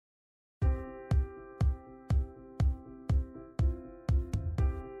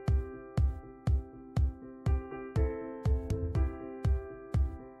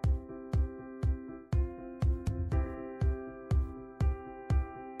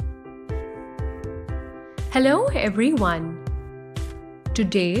Hello everyone.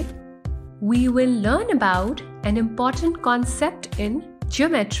 Today we will learn about an important concept in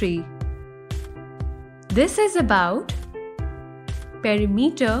geometry. This is about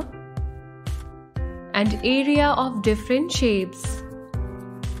perimeter and area of different shapes.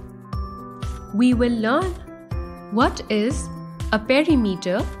 We will learn what is a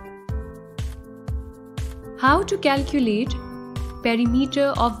perimeter, how to calculate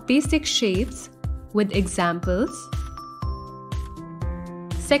perimeter of basic shapes with examples.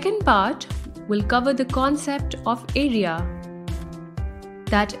 Second part will cover the concept of area.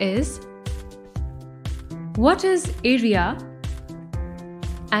 That is, what is area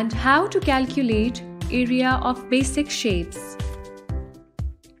and how to calculate area of basic shapes.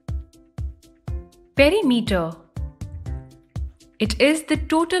 Perimeter. It is the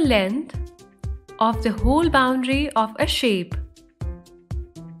total length of the whole boundary of a shape.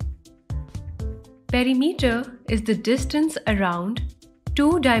 Perimeter is the distance around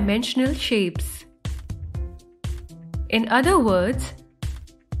two-dimensional shapes. In other words,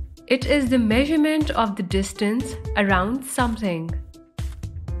 it is the measurement of the distance around something,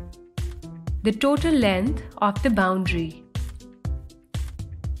 the total length of the boundary.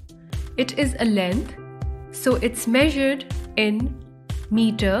 It is a length, so it's measured in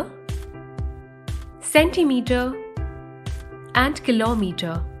meter, centimeter, and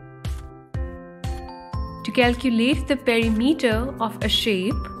kilometer. To calculate the perimeter of a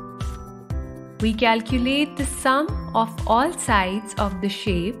shape, we calculate the sum of all sides of the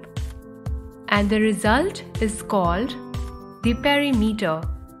shape, and the result is called the perimeter.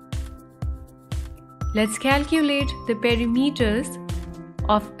 Let's calculate the perimeters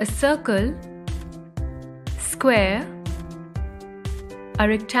of a circle, square, a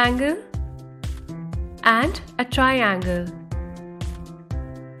rectangle, and a triangle.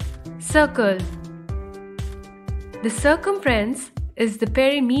 Circle. The circumference is the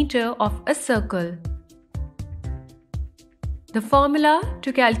perimeter of a circle. The formula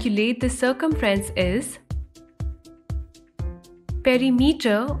to calculate the circumference is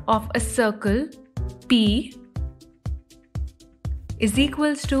perimeter of a circle P is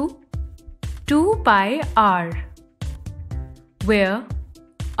equals to 2 pi r, where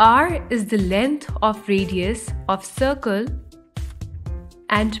r is the length of radius of circle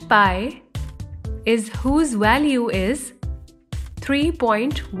and pi is whose value is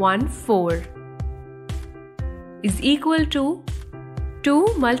 3.14 is equal to 2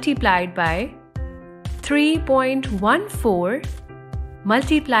 multiplied by 3.14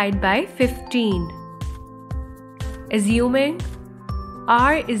 multiplied by 15. Assuming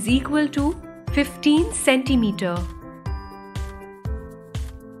r is equal to 15 centimeter,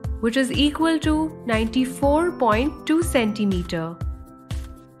 which is equal to 94.2 centimeter.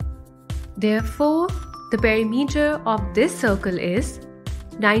 Therefore, the perimeter of this circle is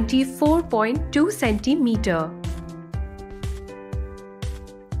 94.2 centimeter.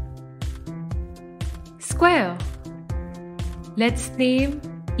 Square. Let's name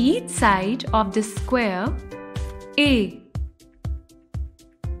each side of the square A.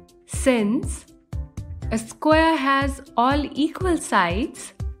 Since a square has all equal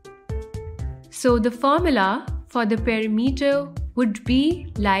sides, so the formula for the perimeter would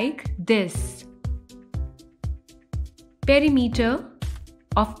be like this. Perimeter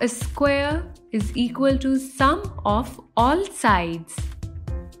of a square is equal to sum of all sides,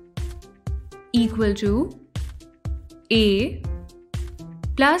 equal to A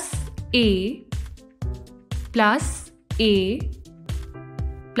plus A plus A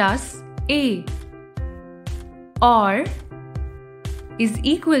plus A, or is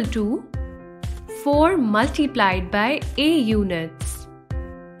equal to 4 multiplied by A units.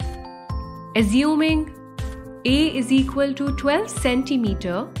 Assuming A is equal to 12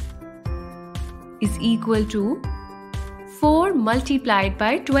 centimeter is equal to 4 multiplied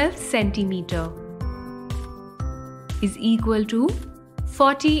by 12 centimeter is equal to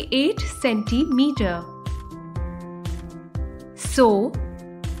 48 centimeter. So,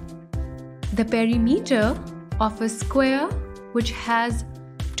 the perimeter of a square which has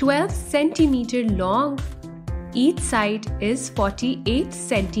 12 centimeter long, each side is 48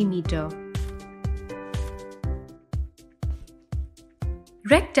 centimeter.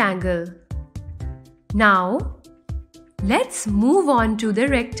 Rectangle. Now, let's move on to the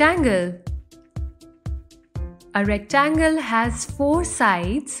rectangle. A rectangle has 4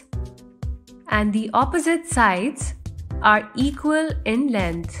 sides and the opposite sides are equal in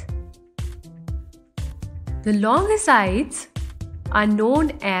length. The longer sides are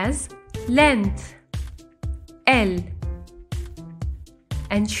known as length L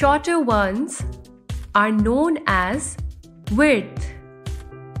and shorter ones are known as width,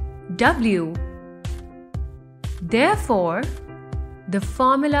 W. Therefore, the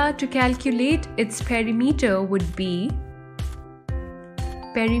formula to calculate its perimeter would be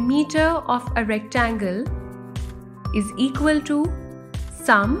perimeter of a rectangle is equal to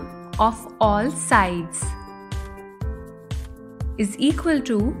sum of all sides is equal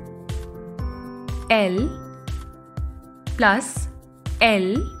to L plus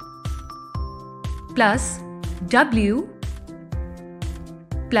L plus W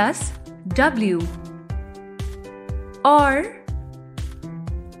plus W, or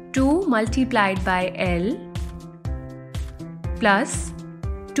 2 multiplied by L plus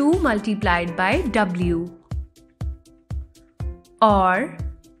 2 multiplied by W, or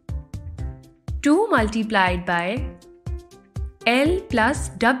 2 multiplied by L plus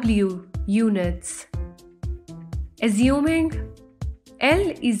W units. Assuming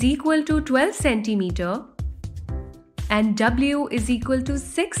L is equal to 12 cm and W is equal to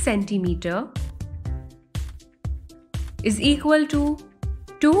 6 cm is equal to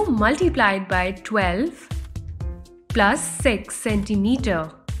 2 multiplied by 12 plus 6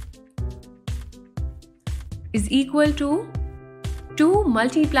 cm is equal to 2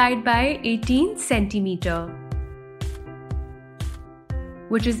 multiplied by 18 cm,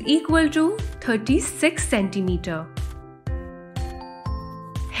 which is equal to 36 cm.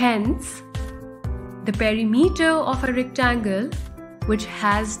 Hence, the perimeter of a rectangle which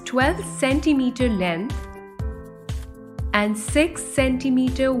has 12 cm length and 6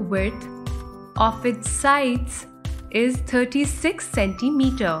 cm width of its sides is 36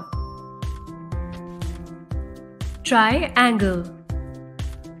 cm. Triangle.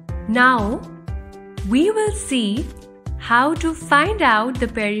 Now, we will see how to find out the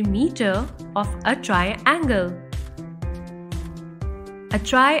perimeter of a triangle. A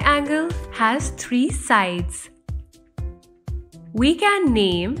triangle has 3 sides. We can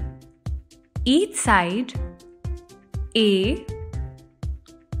name each side A,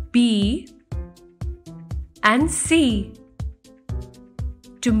 B, and C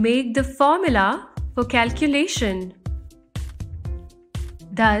to make the formula for calculation.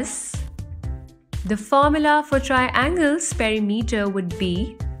 Thus, the formula for triangle's perimeter would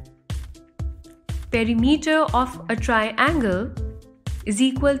be perimeter of a triangle is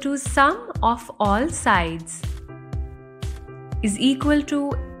equal to sum of all sides is equal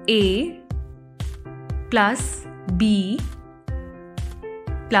to A plus B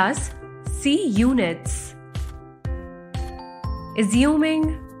plus C units.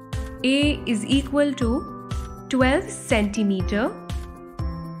 Assuming A is equal to 12 cm,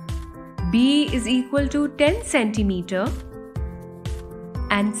 B is equal to 10 cm,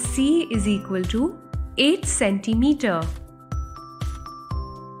 and C is equal to 8 cm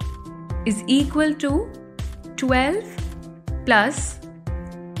is equal to 12 plus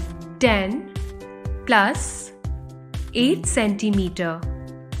 10 plus 8 cm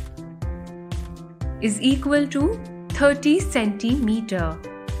is equal to 30 cm.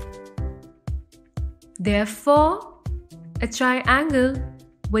 Therefore, a triangle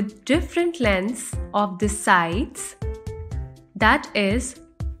with different lengths of the sides, that is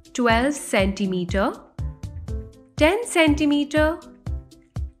 12 cm, 10 cm,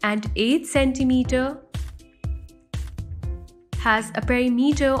 and 8 cm, has a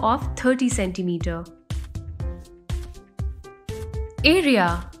perimeter of 30 cm.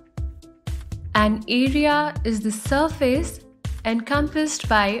 Area. An area is the surface encompassed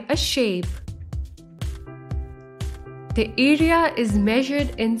by a shape. The area is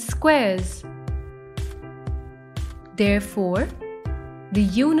measured in squares. Therefore, the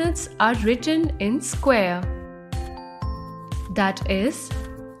units are written in square. That is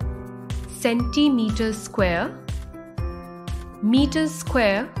centimeter square, meter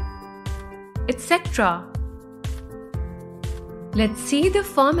square, etc. Let's see the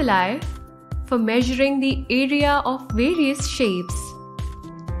formulae for measuring the area of various shapes,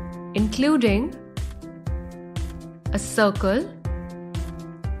 including a circle,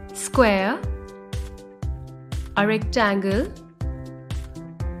 square, a rectangle,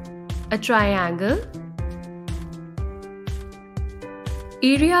 a triangle.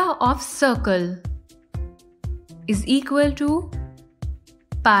 Area of circle is equal to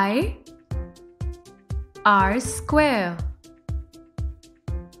pi r square,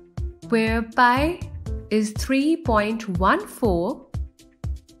 where pi is 3.14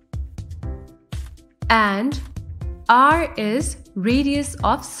 and r is radius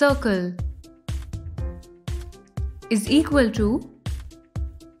of circle, is equal to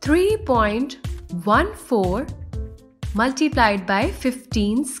 3.14 multiplied by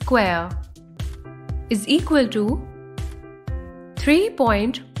 15 square. is equal to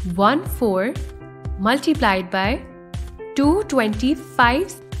 3.14 multiplied by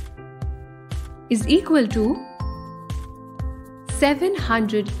 225 is equal to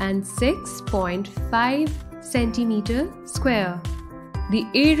 706.5 centimeter square. The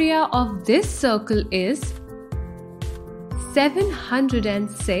area of this circle is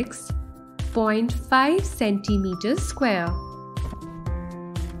 706.5 centimeters square.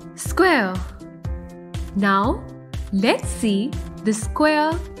 Square. Now, let's see the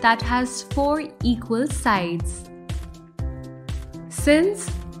square that has 4 equal sides. Since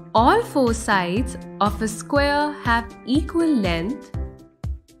all 4 sides of a square have equal length,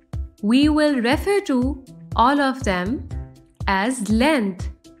 we will refer to all of them as length,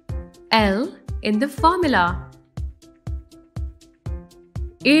 L, in the formula.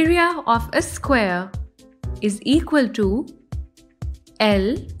 Area of a square is equal to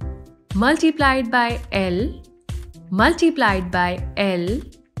L multiplied by L multiplied by L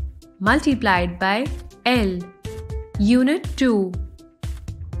multiplied by L, unit 2,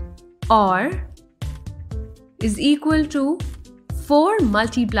 or is equal to 4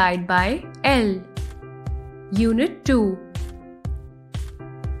 multiplied by L, unit 2,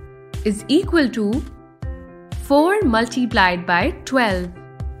 is equal to 4 multiplied by 12.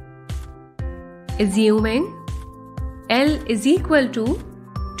 Assuming L is equal to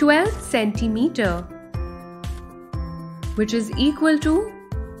 12 centimeter, which is equal to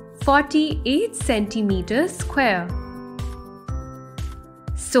 48 centimeters square.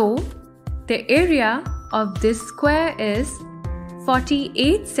 So, the area of this square is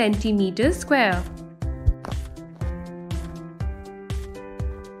 48 centimeters square.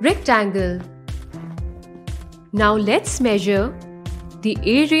 Rectangle. Now let's measure the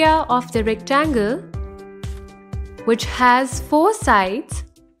area of the rectangle, which has 4 sides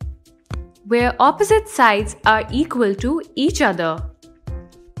where opposite sides are equal to each other.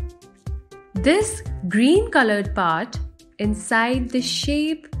 This green colored part inside the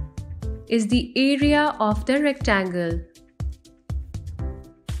shape is the area of the rectangle.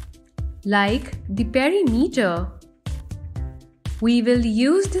 Like the perimeter, we will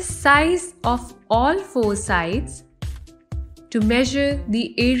use the size of all 4 sides to measure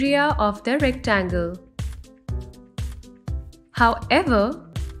the area of the rectangle.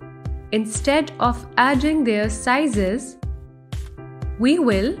 However, instead of adding their sizes, we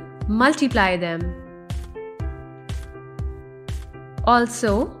will multiply them.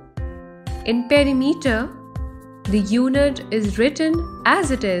 Also, in perimeter, the unit is written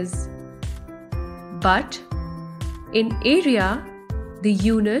as it is, but in area, the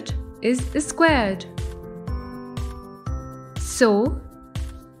unit is squared. So,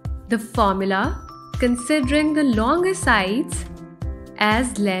 the formula considering the longer sides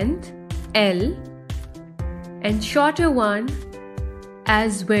as length L and shorter one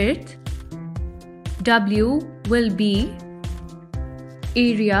as width W will be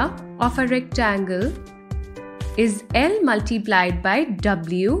area of a rectangle is L multiplied by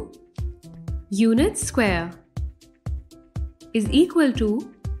W unit square is equal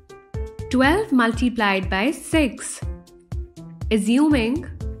to 12 multiplied by 6, assuming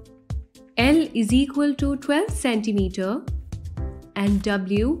L is equal to 12 centimeter and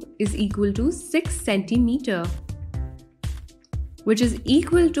W is equal to 6 centimeter, which is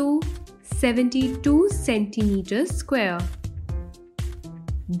equal to 72 centimeters square.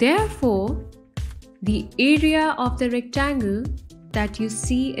 Therefore, the area of the rectangle that you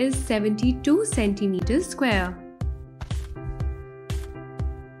see is 72 centimeters square.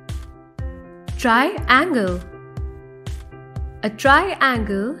 Triangle. A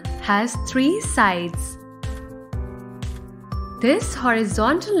triangle has 3 sides. This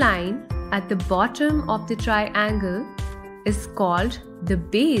horizontal line at the bottom of the triangle is called the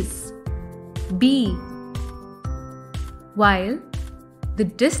base, B, while the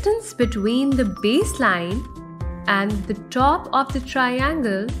distance between the baseline and the top of the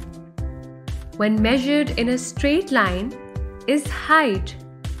triangle when measured in a straight line is height,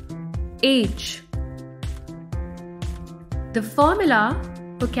 H. The formula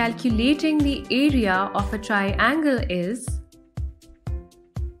for calculating the area of a triangle is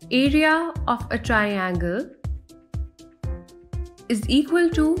area of a triangle is equal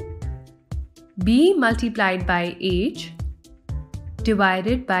to B multiplied by H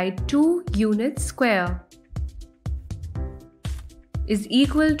divided by 2 units square is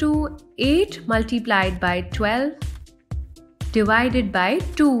equal to 8 multiplied by 12 divided by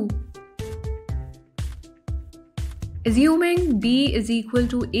 2. Assuming B is equal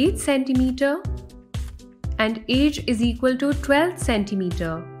to 8 centimeter and H is equal to 12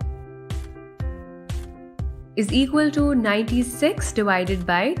 centimeter. is equal to 96 divided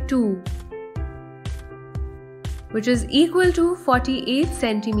by 2, which is equal to 48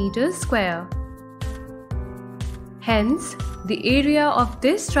 centimeters square. Hence, the area of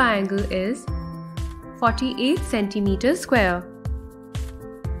this triangle is 48 centimeters square.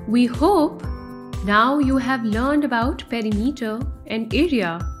 We hope now you have learned about perimeter and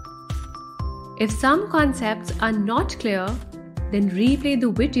area. If some concepts are not clear, then replay the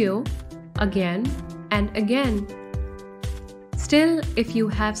video again and again. Still, if you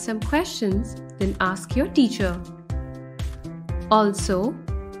have some questions, then ask your teacher. Also,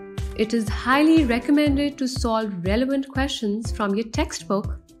 it is highly recommended to solve relevant questions from your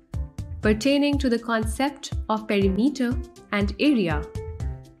textbook pertaining to the concept of perimeter and area.